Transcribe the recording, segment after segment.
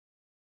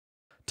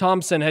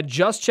Thompson had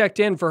just checked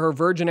in for her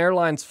Virgin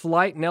Airlines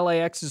flight in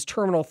LAX's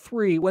Terminal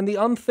 3 when the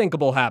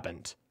unthinkable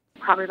happened.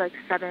 Probably like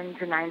 7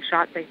 to 9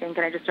 shots, I think,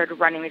 and I just started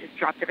running. We just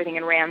dropped everything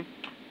and ran.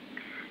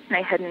 And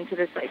I headed into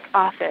this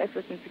office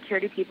with some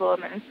security people,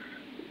 and then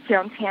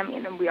found Tammy,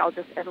 and then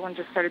everyone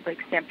just started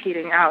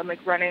stampeding out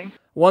and running.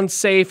 Once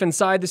safe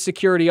inside the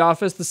security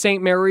office, the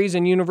St. Mary's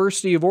and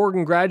University of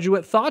Oregon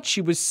graduate thought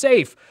she was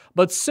safe,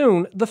 but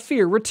soon the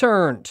fear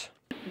returned.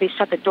 They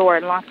shut the door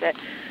and locked it,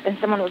 and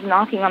someone was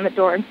knocking on the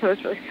door, and so it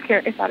was really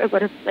scary. I thought it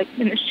would have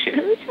been a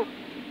shooter.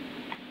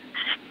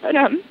 But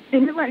they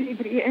didn't let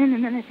anybody in,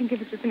 and then I think it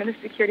was just another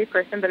security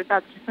person, but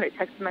that's just when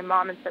I texted my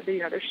mom and said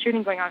that, there's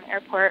shooting going on in the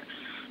airport.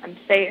 I'm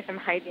safe, I'm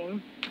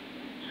hiding,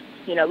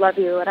 love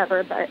you,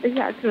 whatever, but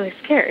yeah, it's really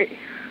scary.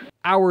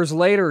 Hours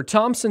later,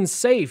 Thompson's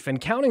safe and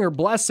counting her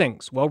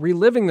blessings while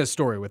reliving the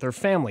story with her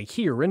family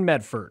here in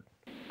Medford.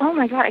 Oh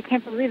my God, I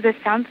can't believe the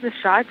sounds of the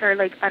shots are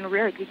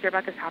unreal. You hear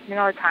about this happening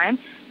all the time,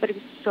 but it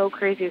was so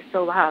crazy, it was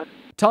so loud.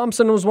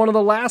 Thompson was one of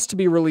the last to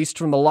be released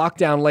from the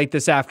lockdown late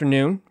this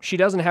afternoon. She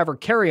doesn't have her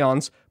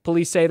carry-ons.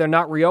 Police say they're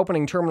not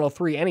reopening Terminal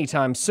 3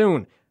 anytime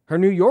soon. Her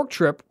New York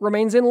trip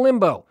remains in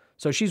limbo,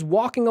 so she's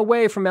walking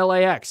away from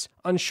LAX,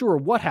 unsure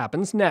what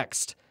happens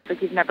next.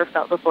 You've never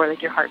felt before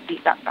your heart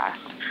beat that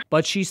fast.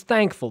 But she's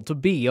thankful to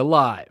be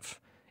alive.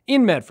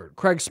 In Medford,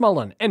 Craig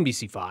Smullen,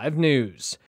 NBC5 News.